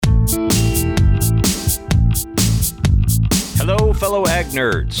fellow ag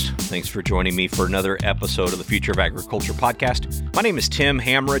nerds. Thanks for joining me for another episode of the Future of Agriculture podcast. My name is Tim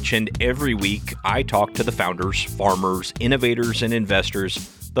Hamrich, and every week I talk to the founders, farmers, innovators, and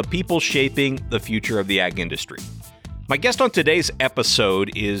investors, the people shaping the future of the ag industry. My guest on today's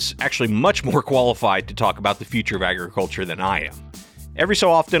episode is actually much more qualified to talk about the future of agriculture than I am. Every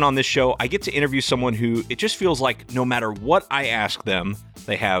so often on this show, I get to interview someone who it just feels like no matter what I ask them,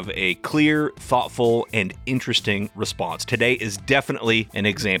 they have a clear, thoughtful, and interesting response. Today is definitely an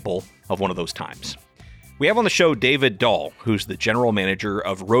example of one of those times. We have on the show David Dahl, who's the general manager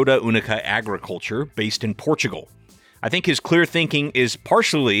of Roda Unica Agriculture based in Portugal. I think his clear thinking is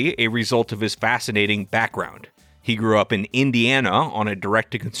partially a result of his fascinating background. He grew up in Indiana on a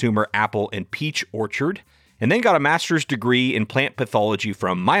direct-to-consumer apple and peach orchard, and then got a master's degree in plant pathology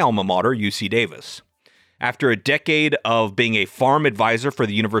from my alma mater, UC Davis. After a decade of being a farm advisor for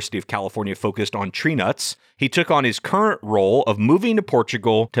the University of California focused on tree nuts, he took on his current role of moving to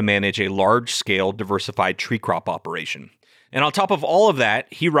Portugal to manage a large-scale diversified tree crop operation. And on top of all of that,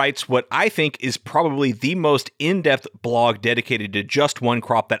 he writes what I think is probably the most in-depth blog dedicated to just one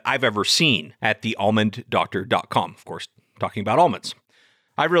crop that I've ever seen at thealmonddoctor.com. Of course, talking about almonds.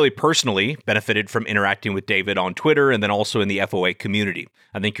 I really personally benefited from interacting with David on Twitter and then also in the FOA community.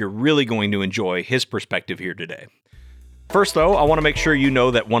 I think you're really going to enjoy his perspective here today. First, though, I want to make sure you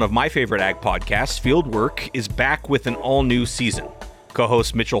know that one of my favorite ag podcasts, Fieldwork, is back with an all-new season.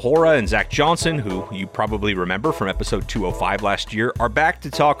 Co-hosts Mitchell Hora and Zach Johnson, who you probably remember from episode 205 last year, are back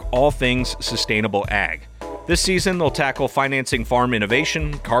to talk all things sustainable ag. This season, they'll tackle financing farm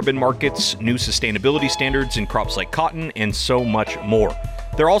innovation, carbon markets, new sustainability standards in crops like cotton, and so much more.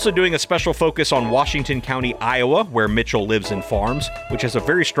 They're also doing a special focus on Washington County, Iowa, where Mitchell lives and farms, which has a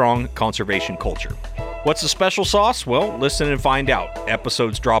very strong conservation culture. What's the special sauce? Well, listen and find out.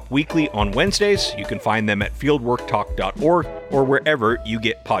 Episodes drop weekly on Wednesdays. You can find them at fieldworktalk.org or wherever you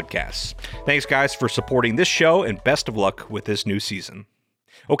get podcasts. Thanks, guys, for supporting this show, and best of luck with this new season.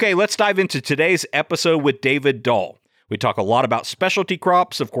 Okay, let's dive into today's episode with David Dahl. We talk a lot about specialty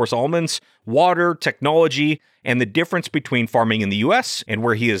crops, of course, almonds, water, technology, and the difference between farming in the U.S. and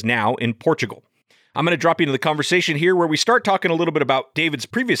where he is now in Portugal. I'm going to drop you into the conversation here where we start talking a little bit about David's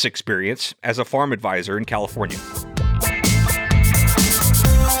previous experience as a farm advisor in California.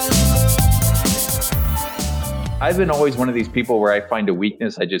 I've been always one of these people where I find a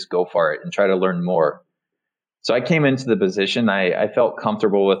weakness, I just go for it and try to learn more. So I came into the position, I felt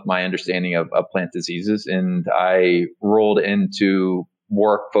comfortable with my understanding of plant diseases, and I rolled into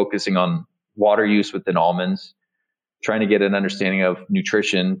work focusing on water use within almonds, trying to get an understanding of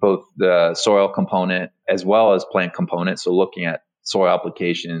nutrition, both the soil component as well as plant component. So looking at soil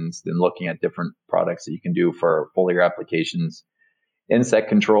applications, then looking at different products that you can do for foliar applications, insect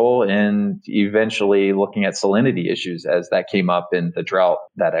control, and eventually looking at salinity issues as that came up in the drought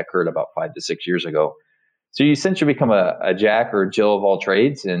that occurred about 5 to 6 years ago. So you essentially become a Jack or Jill of all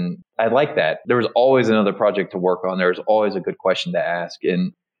trades. And I like that. There was always another project to work on. There was always a good question to ask.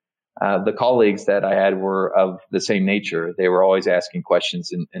 And the colleagues that I had were of the same nature. They were always asking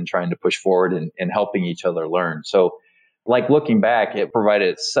questions and trying to push forward and helping each other learn. So like looking back, it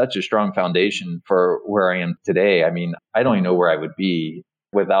provided such a strong foundation for where I am today. I mean, I don't even know where I would be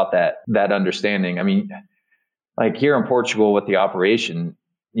without that understanding. I mean, like here in Portugal with the operation,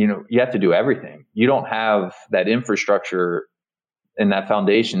 you have to do everything. You don't have that infrastructure and that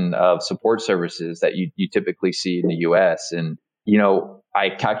foundation of support services that you typically see in the US. And, I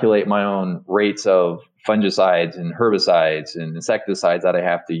calculate my own rates of fungicides and herbicides and insecticides that I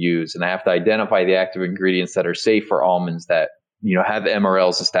have to use. And I have to identify the active ingredients that are safe for almonds that, have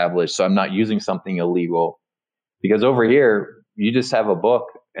MRLs established. So I'm not using something illegal, because over here, you just have a book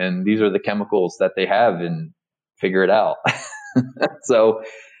and these are the chemicals that they have and figure it out. So,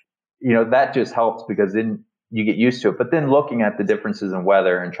 that just helps because then you get used to it. But then looking at the differences in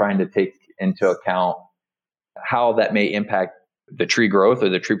weather and trying to take into account how that may impact the tree growth or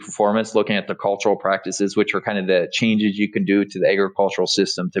the tree performance, looking at the cultural practices, which are kind of the changes you can do to the agricultural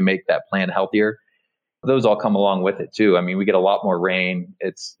system to make that plant healthier. Those all come along with it too. I mean, we get a lot more rain.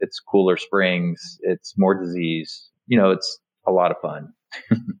 It's cooler springs. It's more disease. It's a lot of fun.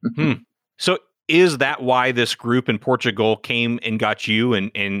 So is that why this group in Portugal came and got you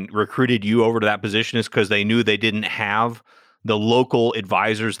and recruited you over to that position, is because they knew they didn't have the local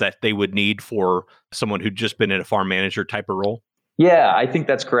advisors that they would need for someone who'd just been in a farm manager type of role? Yeah, I think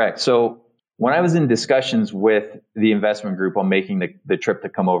that's correct. So when I was in discussions with the investment group on making the trip to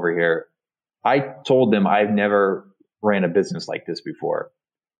come over here, I told them I've never ran a business like this before.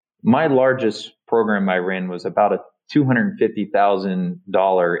 My largest program I ran was about a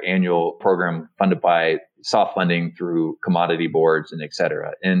 $250,000 annual program funded by soft funding through commodity boards and et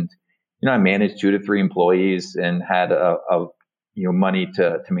cetera. And, I managed 2 to 3 employees and had money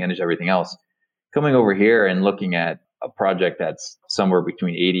to manage everything else. Coming over here and looking at a project that's somewhere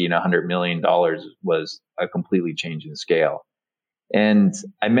between 80 and $100 million was a completely change in scale. And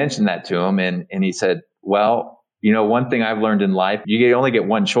I mentioned that to him and he said, well, one thing I've learned in life, you only get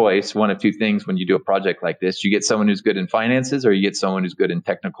one choice, one of two things when you do a project like this. You get someone who's good in finances or you get someone who's good in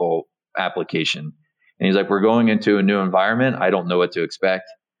technical application. And he's like, we're going into a new environment. I don't know what to expect.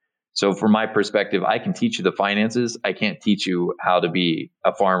 So from my perspective, I can teach you the finances. I can't teach you how to be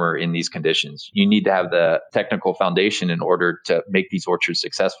a farmer in these conditions. You need to have the technical foundation in order to make these orchards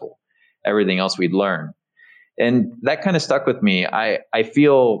successful. Everything else we'd learn. And that kind of stuck with me. I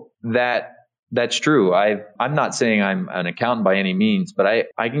feel that that's true. I'm not saying I'm an accountant by any means, but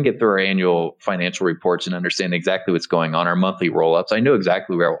I can get through our annual financial reports and understand exactly what's going on, our monthly roll-ups. I know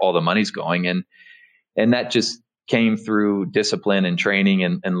exactly where all the money's going. And that just came through discipline and training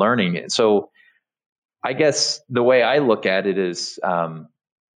and learning. So I guess the way I look at it is,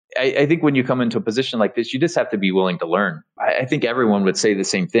 I think when you come into a position like this, you just have to be willing to learn. I think everyone would say the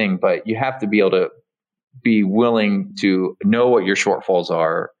same thing, but you have to be able to be willing to know what your shortfalls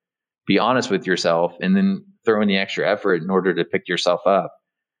are, be honest with yourself, and then throw in the extra effort in order to pick yourself up.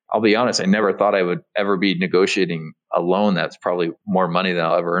 I'll be honest, I never thought I would ever be negotiating a loan that's probably more money than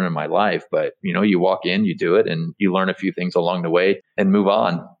I'll ever earn in my life. But, you walk in, you do it, and you learn a few things along the way and move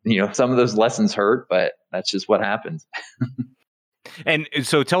on. Some of those lessons hurt, but that's just what happens. And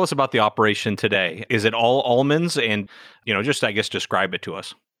so tell us about the operation today. Is it all almonds? And, just, I guess, describe it to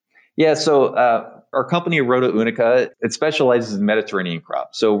us. Yeah, so our company, Rota Unica, it specializes in Mediterranean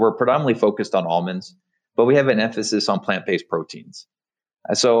crops. So we're predominantly focused on almonds, but we have an emphasis on plant-based proteins.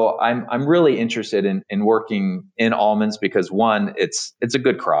 So I'm really interested in working in almonds because one, it's a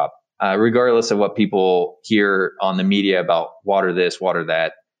good crop, regardless of what people hear on the media about water this, water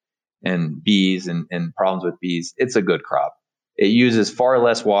that, and bees and problems with bees. It's a good crop. It uses far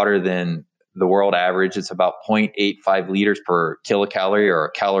less water than the world average. It's about 0.85 liters per kilocalorie, or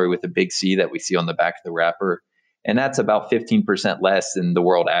a calorie with a big C that we see on the back of the wrapper. And that's about 15% less than the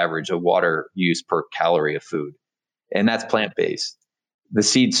world average of water use per calorie of food. And that's plant-based. The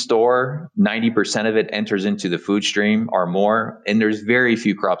seed store, 90% of it enters into the food stream or more, and there's very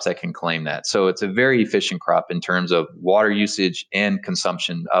few crops that can claim that. So it's a very efficient crop in terms of water usage and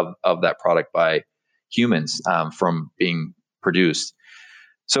consumption of that product by humans from being produced.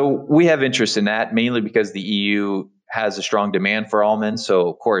 So we have interest in that, mainly because the EU has a strong demand for almonds. So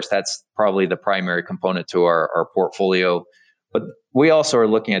of course, that's probably the primary component to our portfolio. But we also are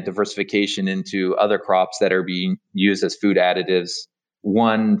looking at diversification into other crops that are being used as food additives.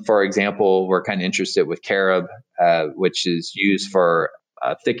 One, for example, we're kind of interested with carob, which is used for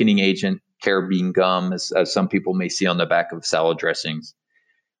a thickening agent, carob bean gum, as some people may see on the back of salad dressings.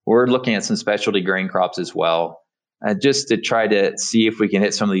 We're looking at some specialty grain crops as well, just to try to see if we can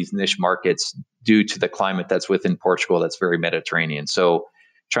hit some of these niche markets due to the climate that's within Portugal that's very Mediterranean. So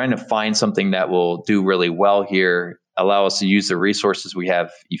trying to find something that will do really well here, allow us to use the resources we have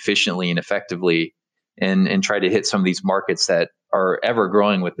efficiently and effectively, and try to hit some of these markets that are ever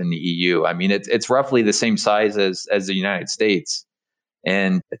growing within the EU. I mean, it's roughly the same size as the United States,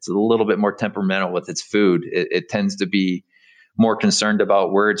 and it's a little bit more temperamental with its food. It tends to be more concerned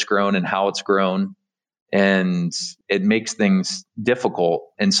about where it's grown and how it's grown, and it makes things difficult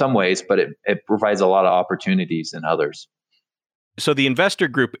in some ways, but it provides a lot of opportunities in others. So the investor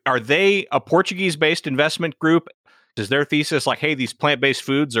group, are they a Portuguese-based investment group? Is their thesis like, hey, these plant-based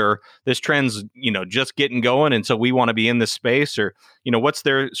foods or this trend's, just getting going, and so we want to be in this space? Or, what's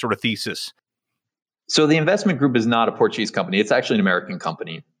their sort of thesis? So the investment group is not a Portuguese company. It's actually an American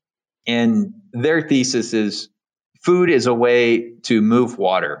company. And their thesis is food is a way to move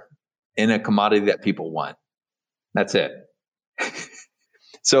water in a commodity that people want. That's it.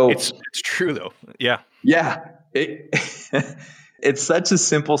 So it's true, though. Yeah. Yeah. It's such a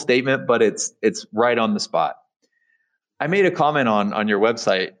simple statement, but it's right on the spot. I made a comment on your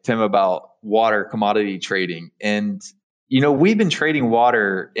website, Tim, about water commodity trading. And, we've been trading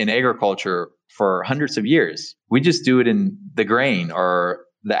water in agriculture for hundreds of years. We just do it in the grain or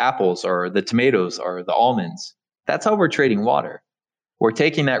the apples or the tomatoes or the almonds. That's how we're trading water. We're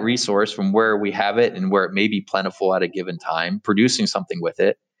taking that resource from where we have it and where it may be plentiful at a given time, producing something with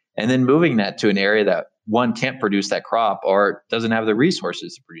it, and then moving that to an area that one can't produce that crop or doesn't have the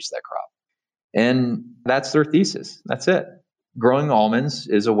resources to produce that crop. And that's their thesis. That's it. Growing almonds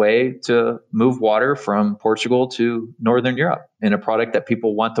is a way to move water from Portugal to Northern Europe in a product that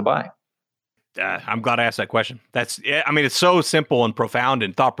people want to buy. I'm glad I asked that question. I mean, it's so simple and profound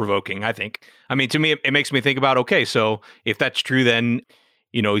and thought provoking, I think. I mean, to me, it makes me think about, okay, so if that's true, then,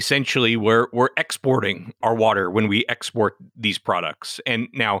 essentially we're exporting our water when we export these products. And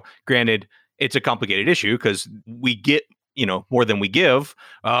now, granted, it's a complicated issue because we get, more than we give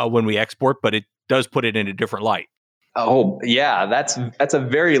when we export, but it does put it in a different light. Oh, yeah, that's a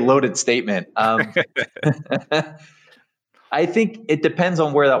very loaded statement. I think it depends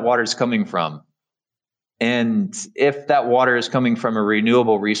on where that water is coming from. And if that water is coming from a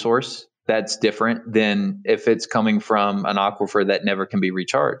renewable resource, that's different than if it's coming from an aquifer that never can be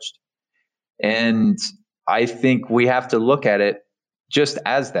recharged. And I think we have to look at it just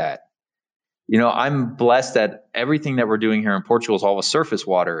as that. I'm blessed that everything that we're doing here in Portugal is all with surface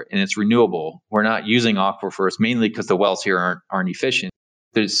water and it's renewable. We're not using aquifers mainly because the wells here aren't efficient.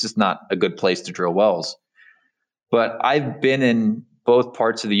 There's just not a good place to drill wells. But I've been in both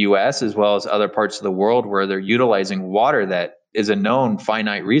parts of the US as well as other parts of the world where they're utilizing water that is a known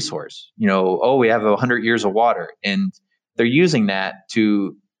finite resource. We have 100 years of water, and they're using that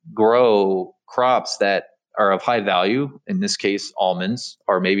to grow crops that are of high value, in this case, almonds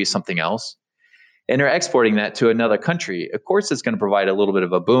or maybe something else. And they're exporting that to another country. Of course, it's going to provide a little bit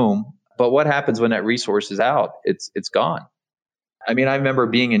of a boom, but what happens when that resource is out? It's gone. I mean, I remember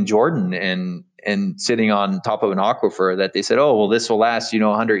being in Jordan and sitting on top of an aquifer that they said, oh, well, this will last,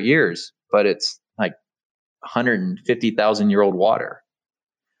 100 years, but it's like 150,000-year-old water.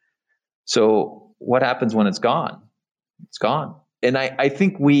 So what happens when it's gone? It's gone. And I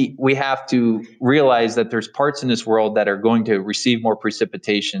think we have to realize that there's parts in this world that are going to receive more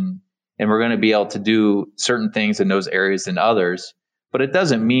precipitation, and we're going to be able to do certain things in those areas than others. But it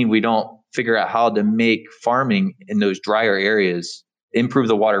doesn't mean we don't figure out how to make farming in those drier areas improve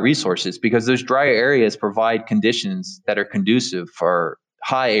the water resources, because those drier areas provide conditions that are conducive for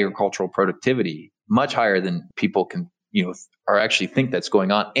high agricultural productivity, much higher than people can, or actually think that's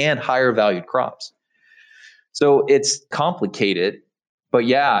going on, and higher valued crops. So it's complicated, but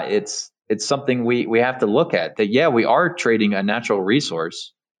yeah, it's something we have to look at, that, yeah, we are trading a natural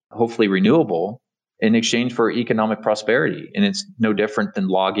resource, hopefully renewable, in exchange for economic prosperity. And it's no different than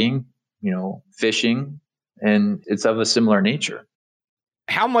logging, fishing, and it's of a similar nature.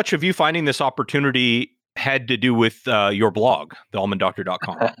 How much of you finding this opportunity had to do with your blog,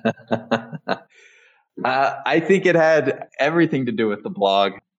 thealmonddoctor.com? I think it had everything to do with the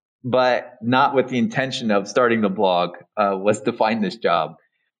blog, but not with the intention of starting the blog, was to find this job.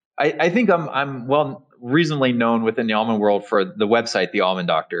 I think I'm reasonably known within the almond world for the website, The Almond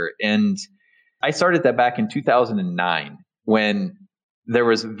Doctor. And I started that back in 2009 when there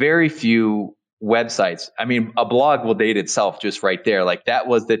was very few websites. I mean, a blog will date itself just right there. Like, that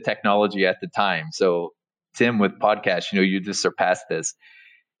was the technology at the time. So Tim, with podcasts, you just surpassed this.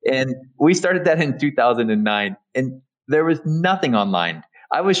 And we started that in 2009, and there was nothing online.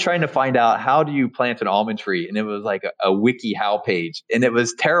 I was trying to find out, how do you plant an almond tree? And it was like a WikiHow page, and it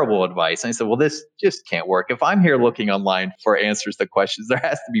was terrible advice. And I said, well, this just can't work. If I'm here looking online for answers to questions, there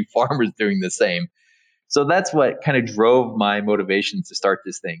has to be farmers doing the same. So that's what kind of drove my motivation to start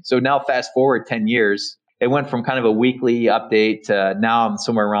this thing. So now fast forward 10 years, it went from kind of a weekly update to now I'm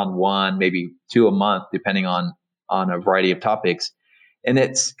somewhere around 1, maybe 2 a month, depending on a variety of topics. And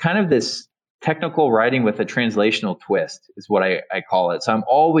it's kind of this technical writing with a translational twist is what I call it. So I'm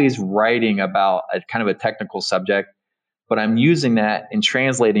always writing about a kind of a technical subject, but I'm using that and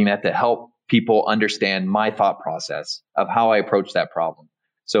translating that to help people understand my thought process of how I approach that problem.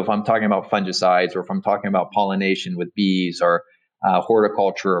 So if I'm talking about fungicides, or if I'm talking about pollination with bees, or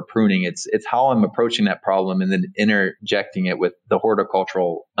horticulture or pruning, it's how I'm approaching that problem and then interjecting it with the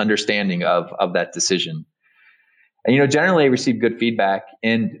horticultural understanding of that decision. And, generally I receive good feedback.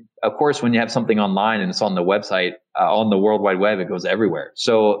 And of course, when you have something online and it's on the website, on the World Wide Web, it goes everywhere.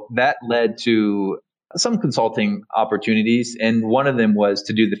 So that led to some consulting opportunities. And one of them was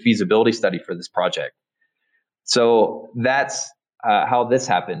to do the feasibility study for this project. So that's how this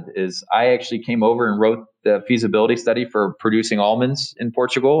happened. Is I actually came over and wrote the feasibility study for producing almonds in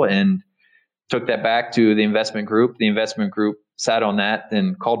Portugal, and took that back to the investment group. The investment group sat on that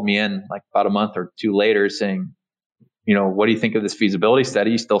and called me in like about a month or two later saying, what do you think of this feasibility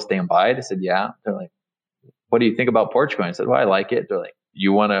study? You still stand by it? I said, yeah. They're like, what do you think about Portugal? I said, well, I like it. They're like,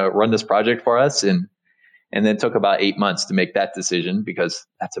 you want to run this project for us? And then it took about 8 months to make that decision, because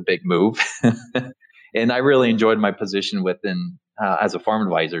that's a big move. And I really enjoyed my position within as a farm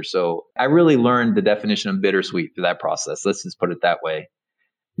advisor. So I really learned the definition of bittersweet through that process. Let's just put it that way.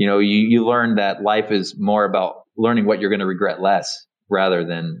 You learn that life is more about learning what you're going to regret less, rather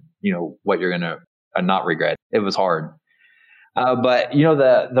than, what you're going to not regret. It was hard. But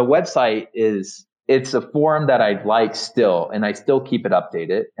the website it's a forum that I like still, and I still keep it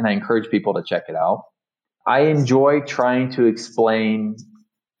updated, and I encourage people to check it out. I enjoy trying to explain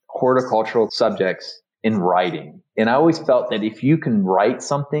horticultural subjects in writing. And I always felt that if you can write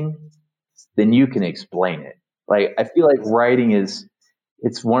something, then you can explain it. Like, I feel like writing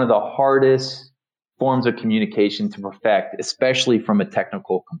it's one of the hardest forms of communication to perfect, especially from a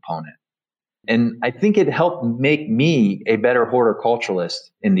technical component. And I think it helped make me a better horticulturalist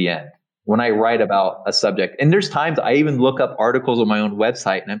in the end when I write about a subject. And there's times I even look up articles on my own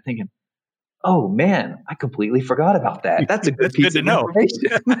website and I'm thinking, oh man, I completely forgot about that. That's a good piece good to of know.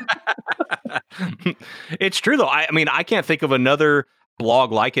 information. It's true though. I mean, I can't think of another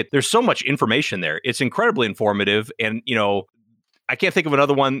blog like it. There's so much information there. It's incredibly informative. And, I can't think of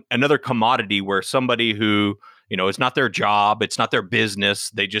another commodity where somebody who, it's not their job, it's not their business.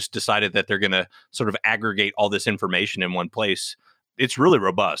 They just decided that they're going to sort of aggregate all this information in one place. It's really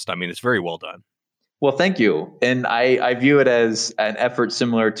robust. I mean, it's very well done. Well, thank you. And I view it as an effort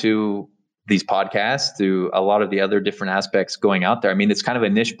similar to these podcasts, to a lot of the other different aspects going out there. I mean, it's kind of a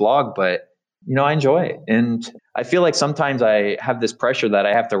niche blog, but I enjoy it. And I feel like sometimes I have this pressure that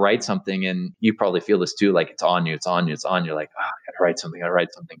I have to write something, and you probably feel this too, like it's on you. You're like, I gotta write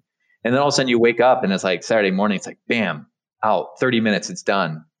something. And then all of a sudden you wake up and it's like Saturday morning, it's like, bam, out, 30 minutes, it's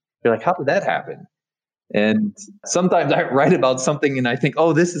done. You're like, how did that happen? And sometimes I write about something and I think,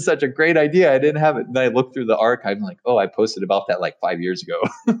 oh, this is such a great idea. I didn't have it. And then I look through the archive and like, oh, I posted about that like 5 years ago.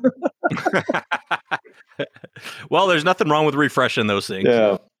 Well, there's nothing wrong with refreshing those things.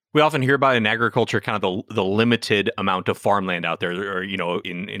 Yeah. We often hear about in agriculture kind of the limited amount of farmland out there, or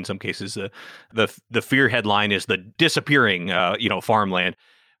in some cases, the fear headline is the disappearing farmland.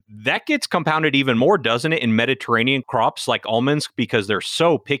 That gets compounded even more, doesn't it, in Mediterranean crops like almonds, because they're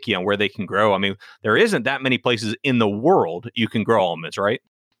so picky on where they can grow. I mean, there isn't that many places in the world you can grow almonds, right?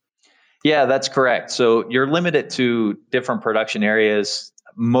 Yeah, that's correct. So you're limited to different production areas,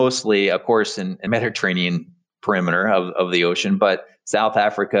 mostly, of course, in Mediterranean perimeter of the ocean, but South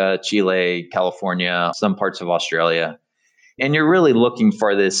Africa, Chile, California, some parts of Australia. And you're really looking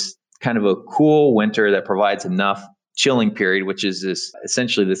for this kind of a cool winter that provides enough chilling period, which is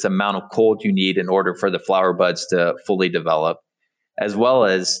essentially this amount of cold you need in order for the flower buds to fully develop, as well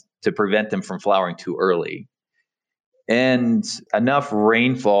as to prevent them from flowering too early. And enough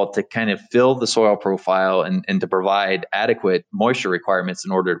rainfall to kind of fill the soil profile and to provide adequate moisture requirements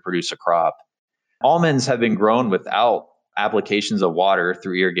in order to produce a crop. Almonds have been grown without applications of water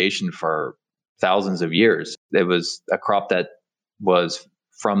through irrigation for thousands of years. It was a crop that was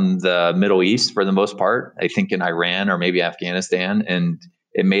from the Middle East for the most part, I think in Iran or maybe Afghanistan, and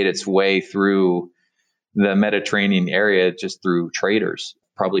it made its way through the Mediterranean area just through traders,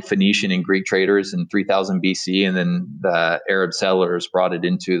 probably Phoenician and Greek traders in 3000 BC, and then the Arab settlers brought it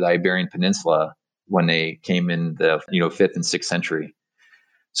into the Iberian Peninsula when they came in the 5th and 6th century.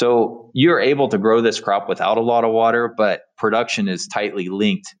 So you're able to grow this crop without a lot of water, but production is tightly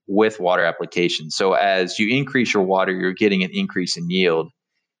linked with water application. So as you increase your water, you're getting an increase in yield.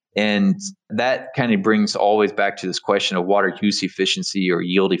 And that kind of brings always back to this question of water use efficiency or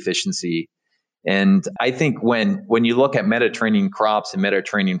yield efficiency. And I think when you look at Mediterranean crops and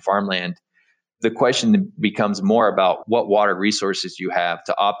Mediterranean farmland, the question becomes more about what water resources you have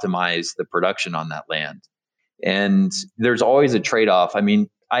to optimize the production on that land. And there's always a trade-off. I mean,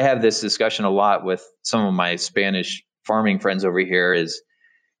 I have this discussion a lot with some of my Spanish farming friends over here is,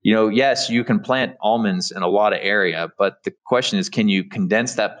 yes, you can plant almonds in a lot of area, but the question is, can you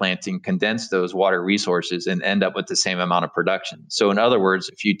condense that planting, condense those water resources and end up with the same amount of production? So in other words,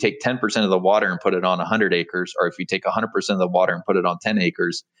 if you take 10% of the water and put it on 100 acres, or if you take 100% of the water and put it on 10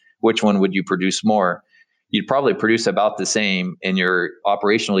 acres, which one would you produce more? You'd probably produce about the same, and your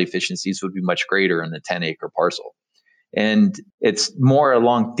operational efficiencies would be much greater in the 10-acre parcel. And it's more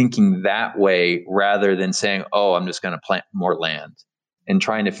along thinking that way rather than saying, oh, I'm just going to plant more land, and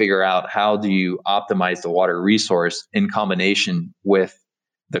trying to figure out how do you optimize the water resource in combination with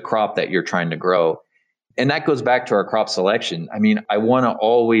the crop that you're trying to grow. And that goes back to our crop selection. I mean, I want to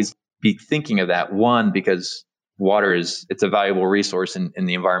always be thinking of that, one, because water it's a valuable resource in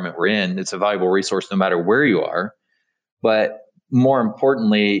the environment we're in. It's a valuable resource no matter where you are. But more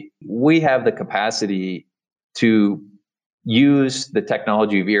importantly, we have the capacity to use the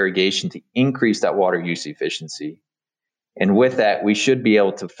technology of irrigation to increase that water use efficiency. And with that, we should be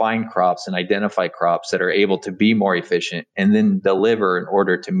able to find crops and identify crops that are able to be more efficient and then deliver in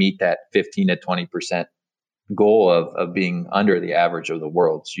order to meet that 15 to 20% goal of being under the average of the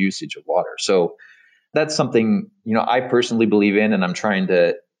world's usage of water. So that's something, I personally believe in, and I'm trying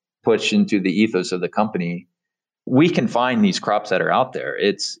to push into the ethos of the company we can find these crops that are out there.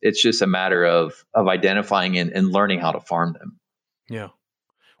 It's just a matter of identifying and learning how to farm them. Yeah.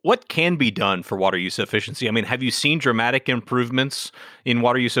 What can be done for water use efficiency? I mean, have you seen dramatic improvements in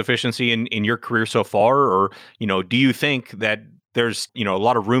water use efficiency in your career so far? Or, do you think that there's, a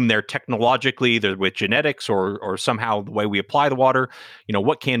lot of room there technologically, either with genetics or somehow the way we apply the water?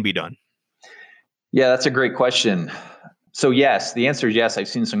 What can be done? Yeah, that's a great question. So yes, the answer is yes. I've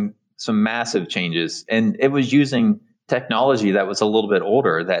seen some massive changes, and it was using technology that was a little bit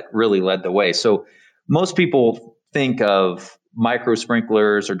older that really led the way. So most people think of micro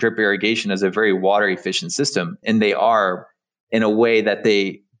sprinklers or drip irrigation as a very water efficient system, and they are, in a way that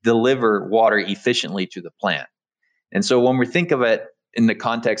they deliver water efficiently to the plant. And so when we think of it in the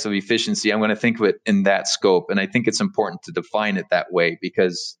context of efficiency, I'm going to think of it in that scope. And I think it's important to define it that way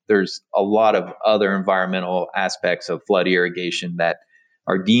because there's a lot of other environmental aspects of flood irrigation that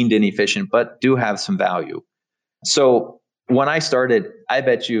are deemed inefficient, but do have some value. So when I started, I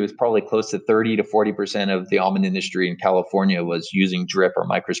bet you it's probably close to 30 to 40% of the almond industry in California was using drip or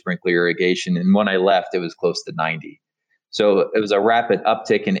micro sprinkler irrigation. And when I left, it was close to 90. So it was a rapid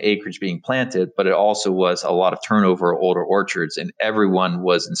uptick in acreage being planted, but it also was a lot of turnover of older orchards, and everyone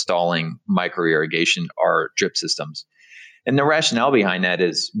was installing micro irrigation or drip systems. And the rationale behind that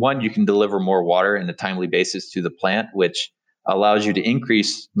is one, you can deliver more water in a timely basis to the plant, which allows you to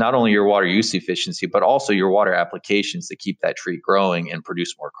increase not only your water use efficiency, but also your water applications to keep that tree growing and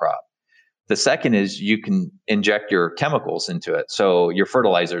produce more crop. The second is you can inject your chemicals into it. So your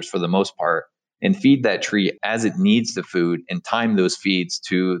fertilizers for the most part, and feed that tree as it needs the food and time those feeds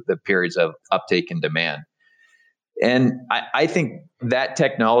to the periods of uptake and demand. And I think that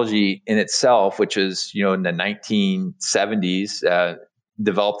technology in itself, which is, in the 1970s,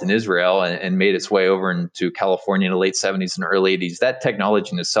 developed in Israel and made its way over into California in the late 70s and early 80s, that technology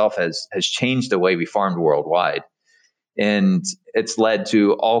in itself has changed the way we farmed worldwide. And it's led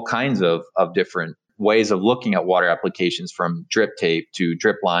to all kinds of different ways of looking at water applications, from drip tape to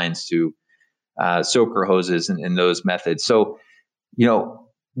drip lines to soaker hoses and those methods. So,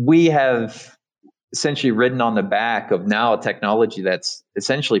 we have essentially ridden on the back of now a technology that's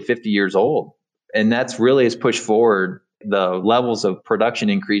essentially 50 years old. And that's really has pushed forward the levels of production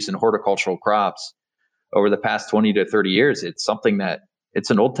increase in horticultural crops over the past 20 to 30 years. It's something that it's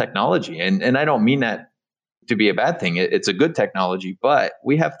an old technology. And I don't mean that to be a bad thing. It's a good technology, but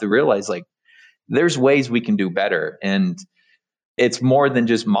we have to realize there's ways we can do better. And it's more than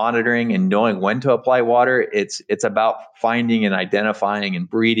just monitoring and knowing when to apply water. It's about finding and identifying and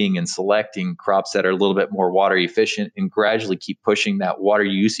breeding and selecting crops that are a little bit more water efficient, and gradually keep pushing that water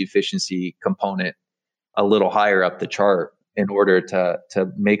use efficiency component a little higher up the chart in order to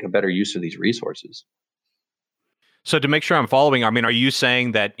make a better use of these resources. So to make sure I'm following, I mean, are you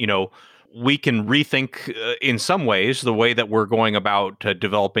saying that, we can rethink in some ways the way that we're going about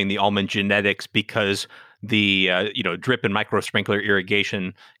developing the almond genetics, because the drip and micro sprinkler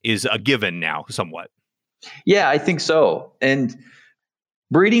irrigation is a given now somewhat? Yeah, I think so. And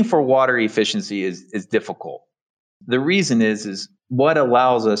breeding for water efficiency is difficult. The reason is what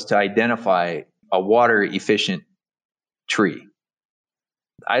allows us to identify a water efficient tree.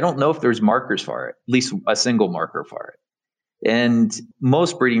 I don't know if there's markers for it, at least a single marker for it. And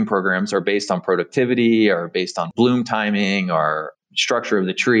most breeding programs are based on productivity, or based on bloom timing, or structure of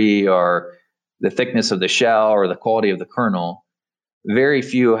the tree, or the thickness of the shell, or the quality of the kernel. Very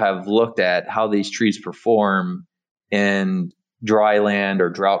few have looked at how these trees perform in dry land or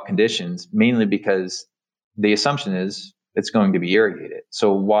drought conditions, mainly because the assumption is it's going to be irrigated.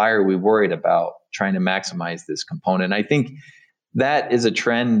 So why are we worried about trying to maximize this component? I think that is a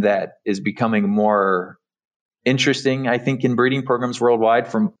trend that is becoming more interesting, I think, in breeding programs worldwide,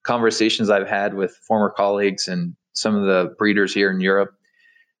 from conversations I've had with former colleagues and some of the breeders here in Europe.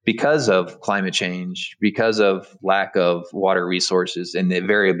 Because of climate change, because of lack of water resources and the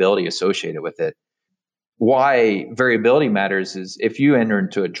variability associated with it. Why variability matters is if you enter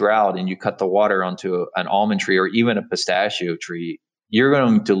into a drought and you cut the water onto an almond tree or even a pistachio tree, you're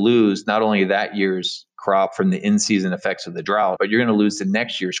going to lose not only that year's crop from the in-season effects of the drought, but you're going to lose the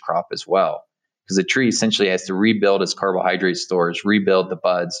next year's crop as well. Because the tree essentially has to rebuild its carbohydrate stores, rebuild the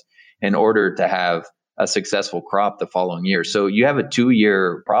buds in order to have a successful crop the following year. So you have a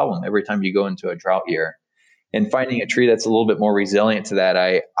 2-year problem every time you go into a drought year. And finding a tree that's a little bit more resilient to that,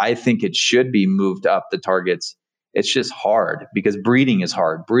 I think it should be moved up the targets. It's just hard because breeding is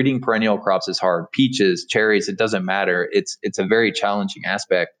hard. Breeding perennial crops is hard. Peaches, cherries, it doesn't matter. It's a very challenging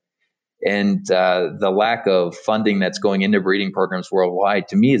aspect. And the lack of funding that's going into breeding programs worldwide,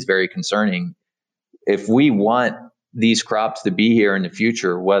 to me, is very concerning. If we want these crops to be here in the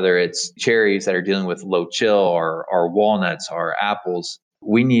future, whether it's cherries that are dealing with low chill or walnuts or apples,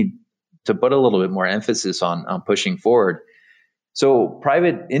 we need to put a little bit more emphasis on pushing forward. So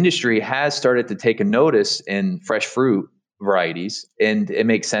private industry has started to take a notice in fresh fruit varieties, and it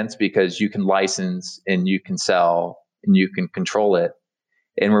makes sense because you can license and you can sell and you can control it.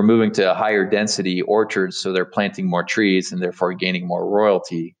 And we're moving to higher density orchards, so they're planting more trees and therefore gaining more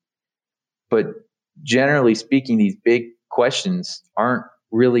royalty. But generally speaking, these big questions aren't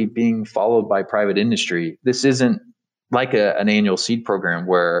really being followed by private industry. This isn't like an annual seed program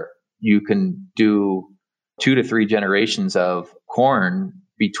where you can do 2 to 3 generations of corn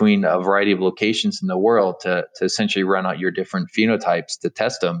between a variety of locations in the world to essentially run out your different phenotypes to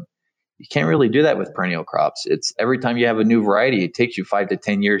test them. You can't really do that with perennial crops. It's every time you have a new variety, it takes you 5 to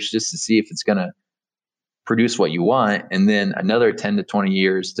 10 years just to see if it's going to produce what you want, and then another 10 to 20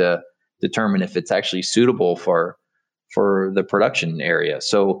 years to determine if it's actually suitable for the production area.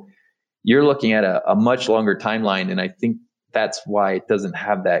 So you're looking at a much longer timeline, and I think that's why it doesn't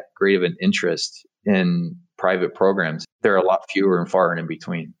have that great of an interest in private programs. There are a lot fewer and far and in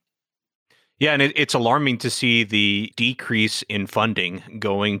between. Yeah, and it's alarming to see the decrease in funding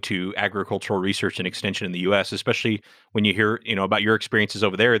going to agricultural research and extension in the U.S., especially when you hear, about your experiences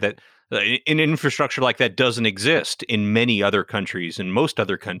over there, that an infrastructure like that doesn't exist in many other countries and most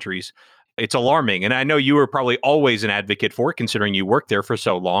other countries. It's alarming. And I know you were probably always an advocate for it, considering you worked there for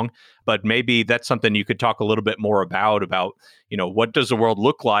so long, but maybe that's something you could talk a little bit more about, what does the world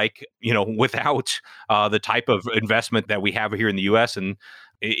look like, without the type of investment that we have here in the U.S. and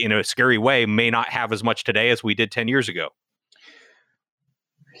in a scary way may not have as much today as we did 10 years ago.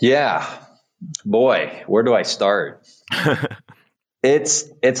 Yeah, boy, where do I start?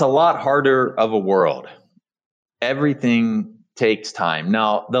 It's a lot harder of a world. Everything takes time.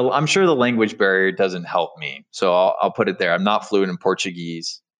 Now, I'm sure the language barrier doesn't help me. So I'll put it there. I'm not fluent in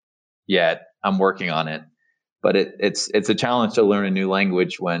Portuguese yet. I'm working on it. But it's a challenge to learn a new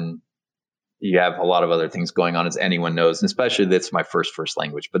language when you have a lot of other things going on, as anyone knows, and especially that's my first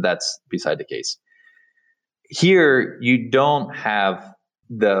language, but that's beside the case. Here, you don't have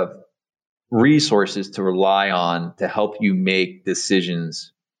the resources to rely on to help you make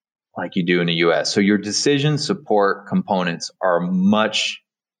decisions like you do in the US. So your decision support components are much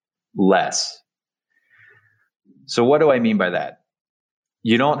less. So what do I mean by that?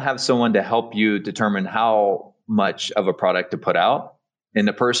 You don't have someone to help you determine how much of a product to put out. And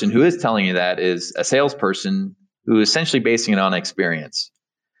the person who is telling you that is a salesperson who is essentially basing it on experience.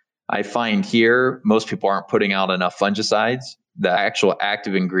 I find here, most people aren't putting out enough fungicides. The actual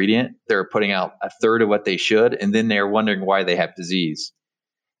active ingredient, they're putting out a third of what they should, and then they're wondering why they have disease.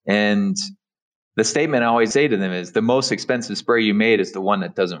 And the statement I always say to them is the most expensive spray you made is the one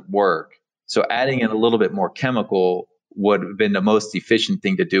that doesn't work. So adding in a little bit more chemical would have been the most efficient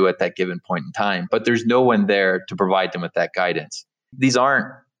thing to do at that given point in time. But there's no one there to provide them with that guidance. These aren't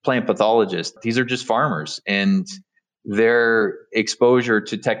plant pathologists. These are just farmers. And their exposure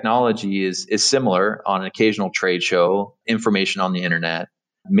to technology is similar on an occasional trade show, information on the internet,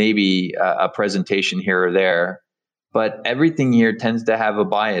 maybe a presentation here or there. But everything here tends to have a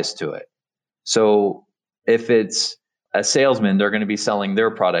bias to it. So if it's a salesman, they're going to be selling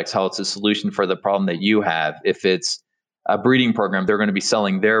their products, how it's a solution for the problem that you have. If it's a breeding program, they're going to be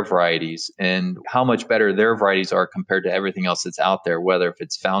selling their varieties and how much better their varieties are compared to everything else that's out there, whether if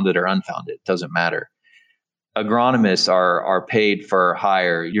it's founded or unfounded, it doesn't matter. Agronomists are paid for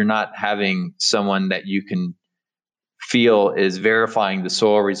hire. You're not having someone that you can feel is verifying the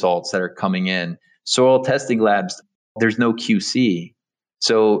soil results that are coming in. Soil testing labs, there's no QC.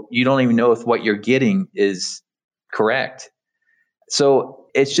 So you don't even know if what you're getting is correct. So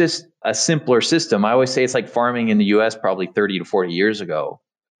it's just a simpler system. I always say it's like farming in the US probably 30 to 40 years ago,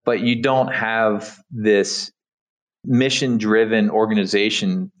 but you don't have this mission-driven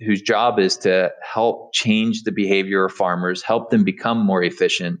organization whose job is to help change the behavior of farmers, help them become more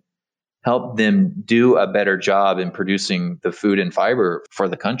efficient, help them do a better job in producing the food and fiber for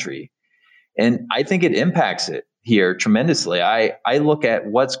the country. And I think it impacts it here tremendously. I look at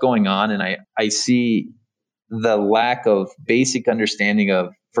what's going on and I see the lack of basic understanding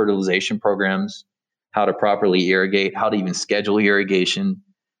of fertilization programs, how to properly irrigate, how to even schedule irrigation,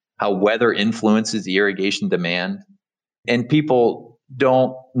 how weather influences the irrigation demand. And people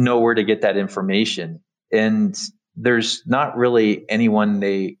don't know where to get that information. And there's not really anyone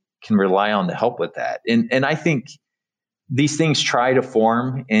they can rely on to help with that. And I think these things try to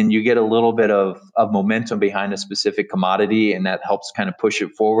form and you get a little bit of momentum behind a specific commodity and that helps kind of push it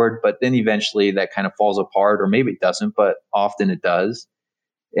forward. But then eventually that kind of falls apart, or maybe it doesn't, but often it does.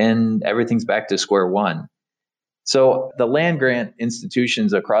 And everything's back to square one. So the land grant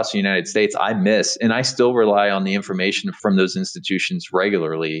institutions across the United States, I miss, and I still rely on the information from those institutions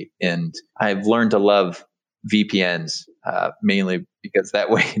regularly. And I've learned to love VPNs, mainly because that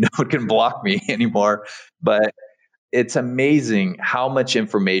way no one can block me anymore. But it's amazing how much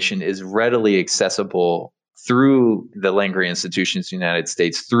information is readily accessible through the land grant institutions in the United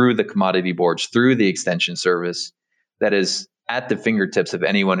States, through the commodity boards, through the extension service that is at the fingertips of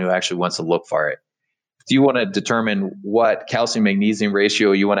anyone who actually wants to look for it. If you want to determine what calcium magnesium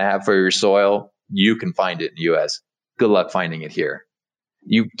ratio you want to have for your soil, you can find it in the US. Good luck finding it here.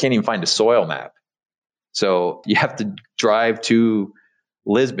 You can't even find a soil map. So you have to drive to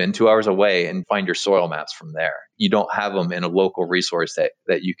Lisbon, 2 hours away, and find your soil maps from there. You don't have them in a local resource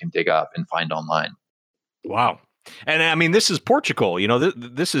that you can dig up and find online. Wow. And I mean, this is Portugal.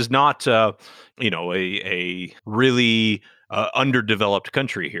 This is not, a really underdeveloped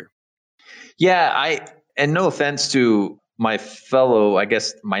country here. Yeah, and no offense to my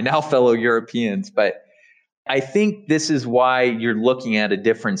now fellow Europeans, but I think this is why you're looking at a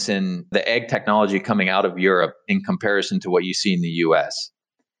difference in the ag technology coming out of Europe in comparison to what you see in the US.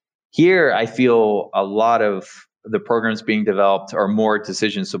 Here, I feel a lot of the programs being developed are more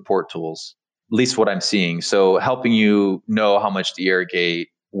decision support tools, at least what I'm seeing. So helping you know how much to irrigate,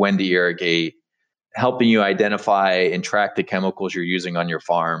 when to irrigate, helping you identify and track the chemicals you're using on your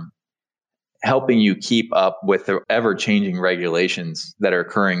farm, helping you keep up with the ever-changing regulations that are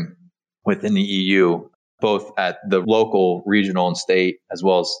occurring within the EU, both at the local, regional, and state, as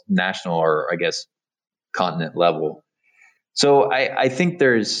well as national or, continent level. So I think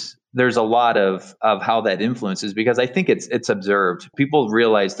there's a lot of how that influences, because I think it's observed. People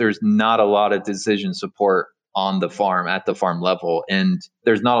realize there's not a lot of decision support on the farm, at the farm level, and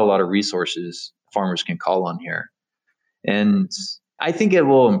there's not a lot of resources farmers can call on here. And I think it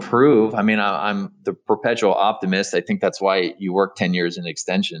will improve. I mean, I'm the perpetual optimist. I think that's why you work 10 years in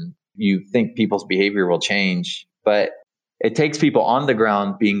extension. You think people's behavior will change, but it takes people on the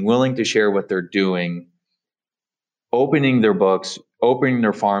ground being willing to share what they're doing, opening their books, opening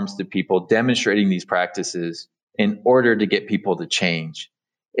their farms to people, demonstrating these practices in order to get people to change.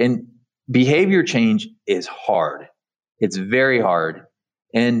 And behavior change is hard. It's very hard.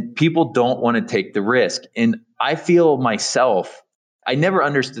 And people don't want to take the risk. And I feel myself, I never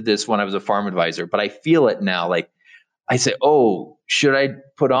understood this when I was a farm advisor, but I feel it now. Like I say, oh, should I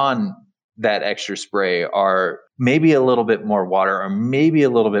put on that extra spray, or maybe a little bit more water, or maybe a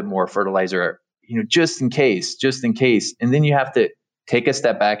little bit more fertilizer, just in case. And then you have to take a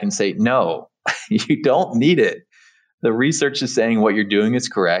step back and say, no, you don't need it. The research is saying what you're doing is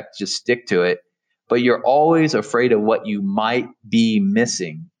correct. Just stick to it. But you're always afraid of what you might be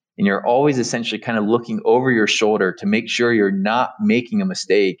missing. And you're always essentially kind of looking over your shoulder to make sure you're not making a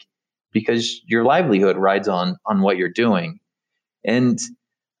mistake, because your livelihood rides on what you're doing. And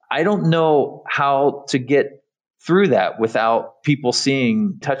I don't know how to get through that without people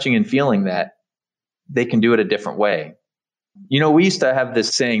seeing, touching, and feeling that they can do it a different way. We used to have this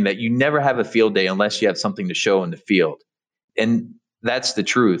saying that you never have a field day unless you have something to show in the field. And that's the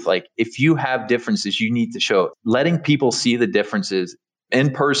truth. Like, if you have differences, you need to show. Letting people see the differences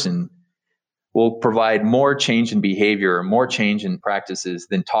in person will provide more change in behavior, more change in practices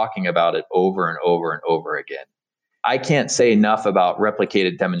than talking about it over and over and over again. I can't say enough about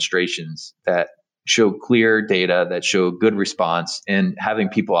replicated demonstrations that show clear data, that show good response, and having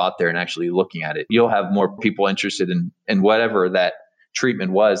people out there and actually looking at it. You'll have more people interested in whatever that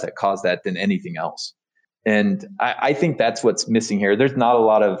treatment was that caused that than anything else. And I think that's what's missing here. There's not a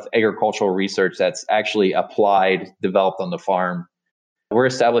lot of agricultural research that's actually applied, developed on the farm. We're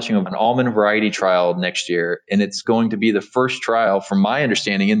establishing an almond variety trial next year, and it's going to be the first trial, from my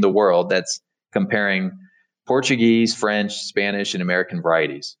understanding, in the world that's comparing Portuguese, French, Spanish, and American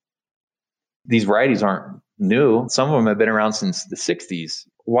varieties. These varieties aren't new. Some of them have been around since the 60s.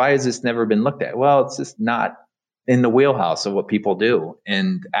 Why has this never been looked at? Well, it's just not in the wheelhouse of what people do.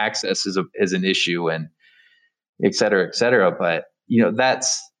 And access is an issue, and et cetera, et cetera. But,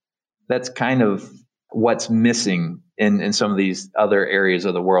 that's kind of what's missing in some of these other areas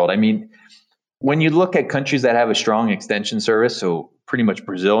of the world. I mean, when you look at countries that have a strong extension service, so pretty much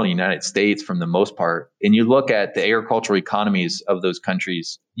Brazil and the United States for the most part, and you look at the agricultural economies of those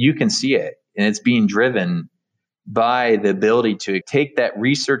countries, you can see it. And it's being driven by the ability to take that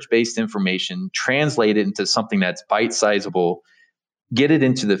research-based information, translate it into something that's bite-sizable, get it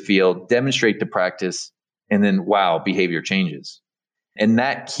into the field, demonstrate the practice, and then, wow, behavior changes. And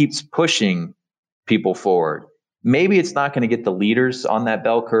that keeps pushing people forward. Maybe it's not going to get the leaders on that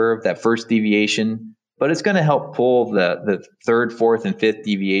bell curve, that first deviation, but it's going to help pull the third, fourth, and fifth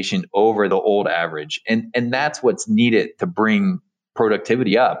deviation over the old average. And that's what's needed to bring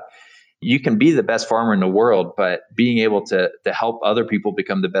productivity up. You can be the best farmer in the world, but being able to help other people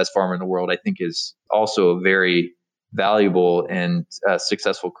become the best farmer in the world, I think, is also a very valuable and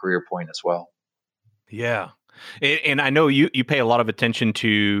successful career point as well. Yeah. And I know you pay a lot of attention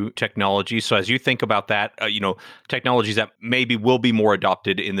to technology. So as you think about that, technologies that maybe will be more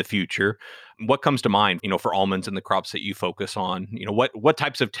adopted in the future, what comes to mind, for almonds and the crops that you focus on? What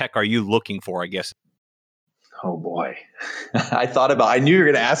types of tech are you looking for, I guess? Oh boy. I knew you were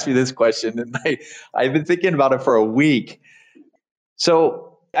going to ask me this question, and I've been thinking about it for a week.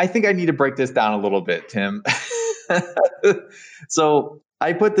 So I think I need to break this down a little bit, Tim. So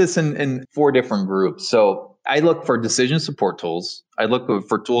I put this in four different groups. So I look for decision support tools. I look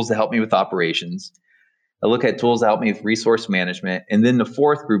for tools to help me with operations. I look at tools that help me with resource management. And then the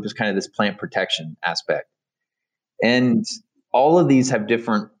fourth group is kind of this plant protection aspect. And all of these have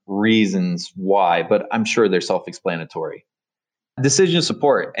different reasons why, but I'm sure they're self-explanatory. Decision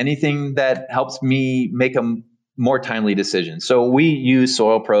support, anything that helps me make a more timely decision. So we use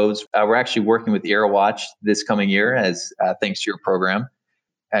Soil Pros. We're actually working with AeroWatch this coming year, as thanks to your program.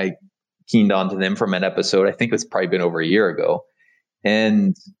 I keened on to them from an episode. I think it's probably been over a year ago,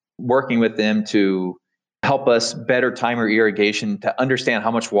 and working with them to help us better time our irrigation, to understand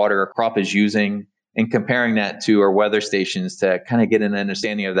how much water a crop is using, and comparing that to our weather stations to kind of get an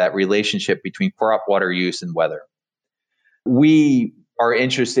understanding of that relationship between crop water use and weather. We are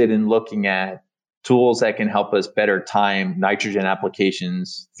interested in looking at tools that can help us better time nitrogen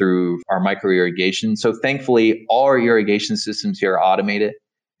applications through our micro irrigation. So thankfully, all our irrigation systems here are automated,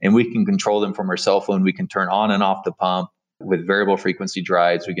 and we can control them from our cell phone. We can turn on and off the pump with variable frequency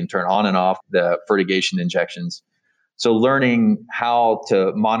drives. We can turn on and off the fertigation injections. So learning how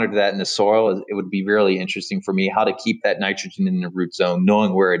to monitor that in the soil, it would be really interesting for me, how to keep that nitrogen in the root zone,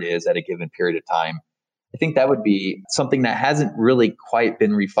 knowing where it is at a given period of time. I think that would be something that hasn't really quite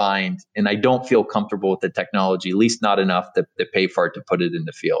been refined, and I don't feel comfortable with the technology, at least not enough to pay for it to put it in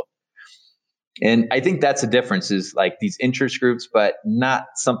the field. And I think that's the difference, is like these interest groups, but not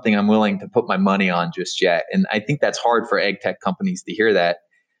something I'm willing to put my money on just yet. And I think that's hard for ag tech companies to hear that,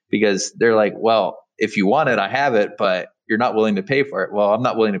 because they're like, well, if you want it, I have it, but you're not willing to pay for it. Well, I'm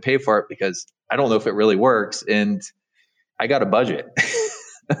not willing to pay for it because I don't know if it really works, and I got a budget.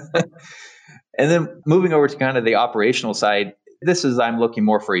 And then moving over to kind of the operational side, I'm looking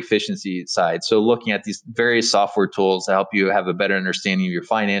more for efficiency side. So looking at these various software tools to help you have a better understanding of your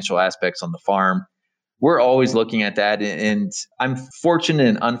financial aspects on the farm. We're always looking at that. And I'm fortunate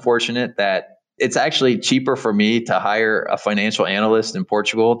and unfortunate that it's actually cheaper for me to hire a financial analyst in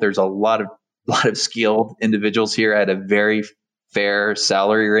Portugal. There's a lot of skilled individuals here at a very fair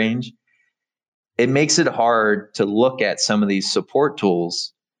salary range. It makes it hard to look at some of these support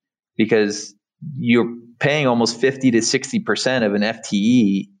tools because you're paying almost 50 to 60% of an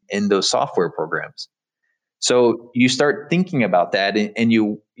FTE in those software programs. So you start thinking about that, and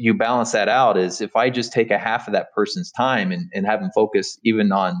you balance that out. As if I just take a half of that person's time and have them focus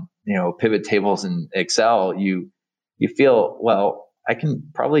even on pivot tables and Excel, you feel, well, I can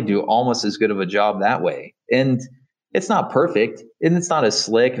probably do almost as good of a job that way. And it's not perfect, and it's not as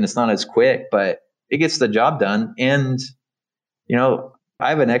slick, and it's not as quick, but it gets the job done. And I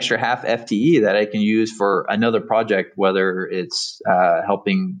have an extra half FTE that I can use for another project, whether it's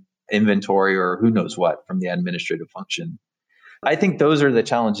helping inventory or who knows what from the administrative function. I think those are the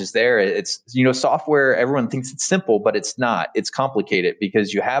challenges there. It's, software, everyone thinks it's simple, but it's not. It's complicated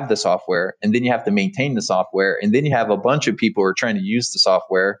because you have the software, and then you have to maintain the software, and then you have a bunch of people who are trying to use the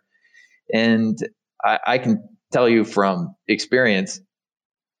software. And I can tell you from experience,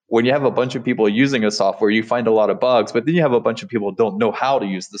 when you have a bunch of people using a software, you find a lot of bugs, but then you have a bunch of people who don't know how to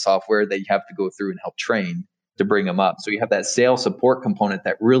use the software that you have to go through and help train to bring them up. So you have that sales support component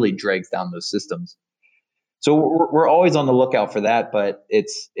that really drags down those systems. So we're always on the lookout for that, but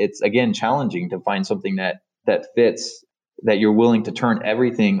it's again challenging to find something that fits, that you're willing to turn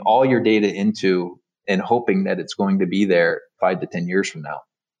everything, all your data into, and hoping that it's going to be there 5 to 10 years from now.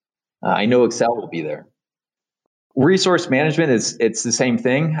 I know Excel will be there. Resource management it's the same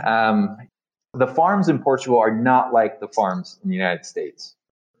thing. The farms in Portugal are not like the farms in the United States.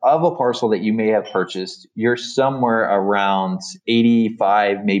 Of a parcel that you may have purchased, you're somewhere around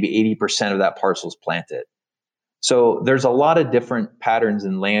 85, maybe 80% of that parcel is planted. So there's a lot of different patterns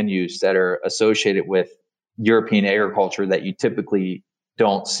in land use that are associated with European agriculture that you typically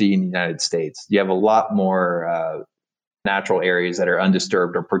don't see in the United States. You have a lot more natural areas that are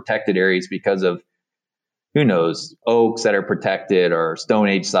undisturbed or protected areas because of who knows, oaks that are protected or Stone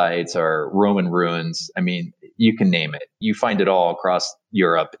Age sites or Roman ruins. I mean, you can name it. You find it all across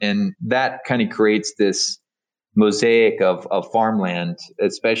Europe. And that kind of creates this mosaic of farmland,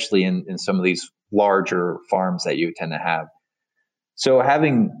 especially in some of these larger farms that you tend to have. So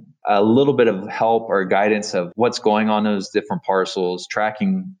having a little bit of help or guidance of what's going on in those different parcels,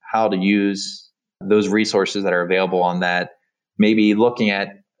 tracking how to use those resources that are available on that, maybe looking at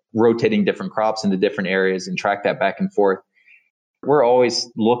rotating different crops into different areas and track that back and forth. We're always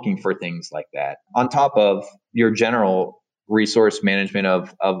looking for things like that on top of your general resource management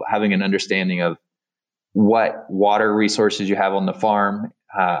of having an understanding of what water resources you have on the farm,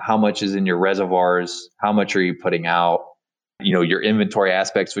 how much is in your reservoirs, how much are you putting out. Your inventory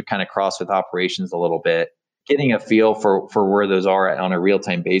aspects would kind of cross with operations a little bit. Getting a feel for where those are on a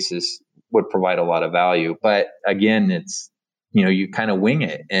real-time basis would provide a lot of value. But again, it's, you kind of wing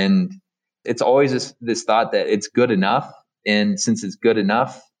it. And it's always this thought that it's good enough. And since it's good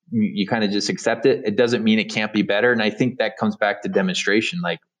enough, you kind of just accept it. It doesn't mean it can't be better. And I think that comes back to demonstration.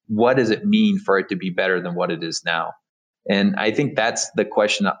 Like, what does it mean for it to be better than what it is now? And I think that's the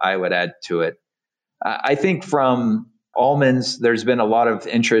question that I would add to it. I think from almonds, there's been a lot of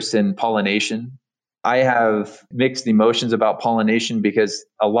interest in pollination. I have mixed emotions about pollination because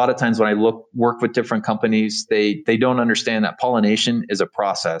a lot of times when I work with different companies, they don't understand that pollination is a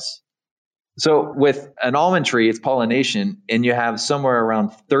process. So with an almond tree, it's pollination, and you have somewhere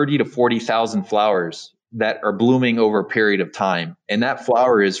around 30 to 40,000 flowers that are blooming over a period of time. And that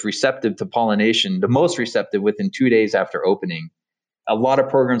flower is receptive to pollination, the most receptive within 2 days after opening. A lot of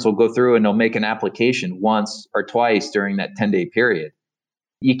programs will go through and they'll make an application once or twice during that 10-day period.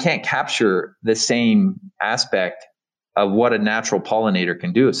 You can't capture the same aspect of what a natural pollinator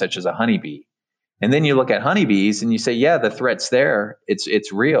can do, such as a honeybee. And then you look at honeybees and you say, yeah, the threat's there.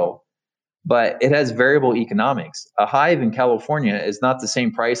 It's real, but it has variable economics. A hive in California is not the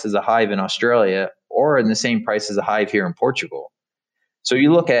same price as a hive in Australia or in the same price as a hive here in Portugal. So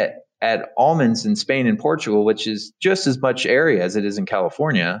you look at almonds in Spain and Portugal, which is just as much area as it is in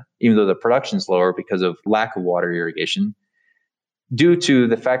California, even though the production's lower because of lack of water irrigation. Due to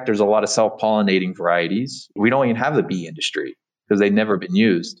the fact there's a lot of self-pollinating varieties, we don't even have the bee industry because they've never been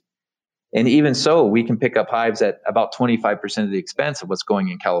used. And even so, we can pick up hives at about 25% of the expense of what's going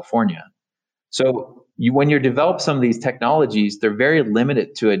in California. So when you develop some of these technologies, they're very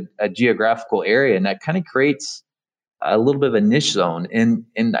limited to a geographical area, and that kind of creates a little bit of a niche zone. And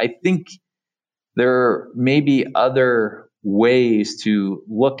I think there may be other ways to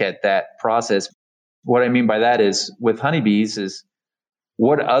look at that process. What I mean by that is with honeybees is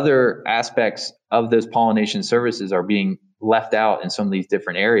what other aspects of those pollination services are being left out in some of these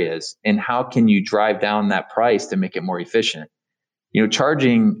different areas, and how can you drive down that price to make it more efficient?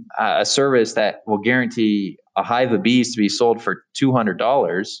 Charging a service that will guarantee a hive of bees to be sold for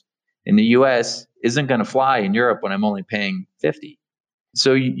 $200 in the US isn't going to fly in Europe when I'm only paying $50.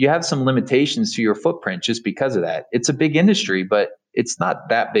 So you have some limitations to your footprint just because of that. It's a big industry, but it's not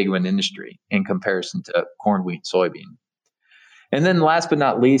that big of an industry in comparison to corn, wheat, soybean. And then last but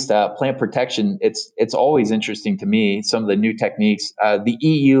not least, plant protection. It's always interesting to me, some of the new techniques. The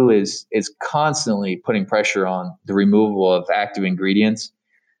EU is constantly putting pressure on the removal of active ingredients.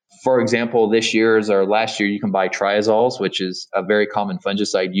 For example, this year's or last year, you can buy triazoles, which is a very common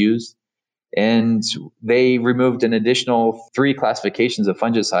fungicide used. And they removed an additional 3 classifications of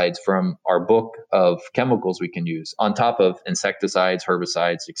fungicides from our book of chemicals we can use on top of insecticides,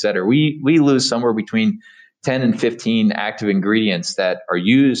 herbicides, et cetera. We lose somewhere between 10 and 15 active ingredients that are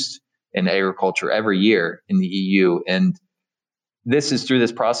used in agriculture every year in the EU. And this is through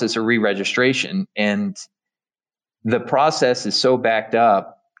this process of re-registration. And the process is so backed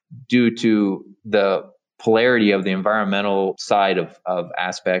up due to the polarity of the environmental side of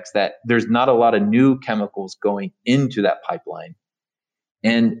aspects that there's not a lot of new chemicals going into that pipeline.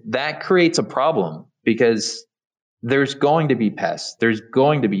 And that creates a problem because there's going to be pests, there's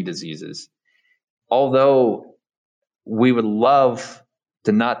going to be diseases. Although we would love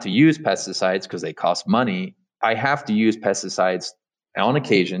to not to use pesticides because they cost money, I have to use pesticides on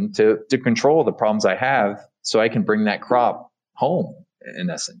occasion to control the problems I have so I can bring that crop home, in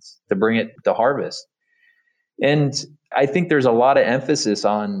essence, to bring it to harvest. And I think there's a lot of emphasis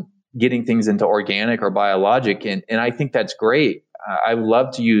on getting things into organic or biologic, and I think that's great. I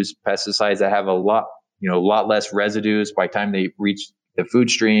love to use pesticides that have a lot less residues by the time they reach the food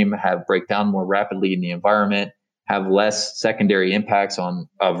stream, break down more rapidly in the environment, have less secondary impacts on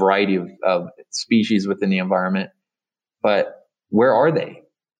a variety of species within the environment. But where are they?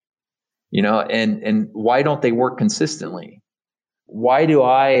 And why don't they work consistently? why do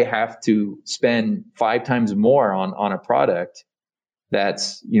I have to spend 5 times more on a product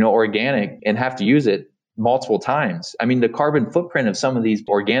that's, organic and have to use it multiple times? I mean, the carbon footprint of some of these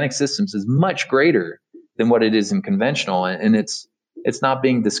organic systems is much greater than what it is in conventional. And it's not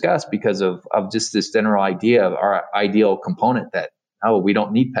being discussed because of just this general idea of our ideal component that, we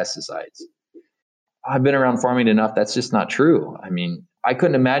don't need pesticides. I've been around farming enough. That's just not true. I mean, I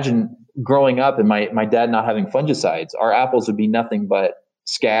couldn't imagine growing up and my dad not having fungicides. Our apples would be nothing but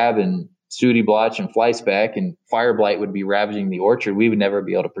scab and sooty blotch and fly speck, and fire blight would be ravaging the orchard. We would never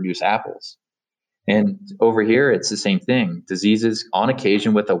be able to produce apples. And over here, it's the same thing. Diseases on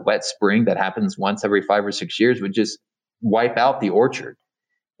occasion with a wet spring that happens once every 5 or 6 years would just wipe out the orchard.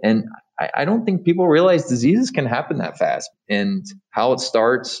 And I don't think people realize diseases can happen that fast, and how it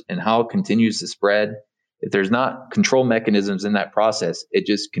starts and how it continues to spread. If there's not control mechanisms in that process, it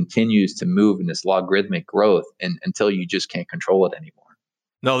just continues to move in this logarithmic growth until you just can't control it anymore.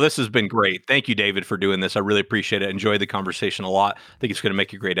 No, this has been great. Thank you, David, for doing this. I really appreciate it. Enjoyed the conversation a lot. I think it's going to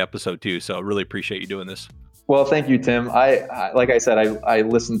make a great episode too. So I really appreciate you doing this. Well, thank you, Tim. I like I said, I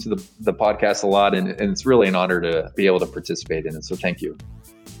listen to the podcast a lot, and it's really an honor to be able to participate in it. So thank you.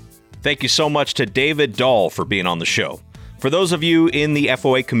 Thank you so much to David Dahl for being on the show. For those of you in the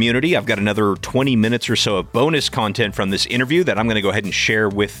FOA community, I've got another 20 minutes or so of bonus content from this interview that I'm going to go ahead and share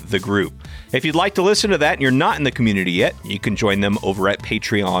with the group. If you'd like to listen to that and you're not in the community yet, you can join them over at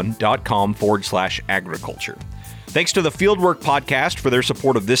patreon.com/agriculture. Thanks to the Fieldwork Podcast for their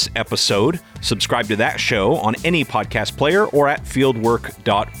support of this episode. Subscribe to that show on any podcast player or at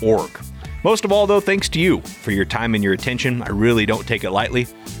fieldwork.org. Most of all, though, thanks to you for your time and your attention. I really don't take it lightly.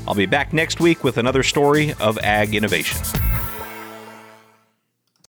 I'll be back next week with another story of ag innovation.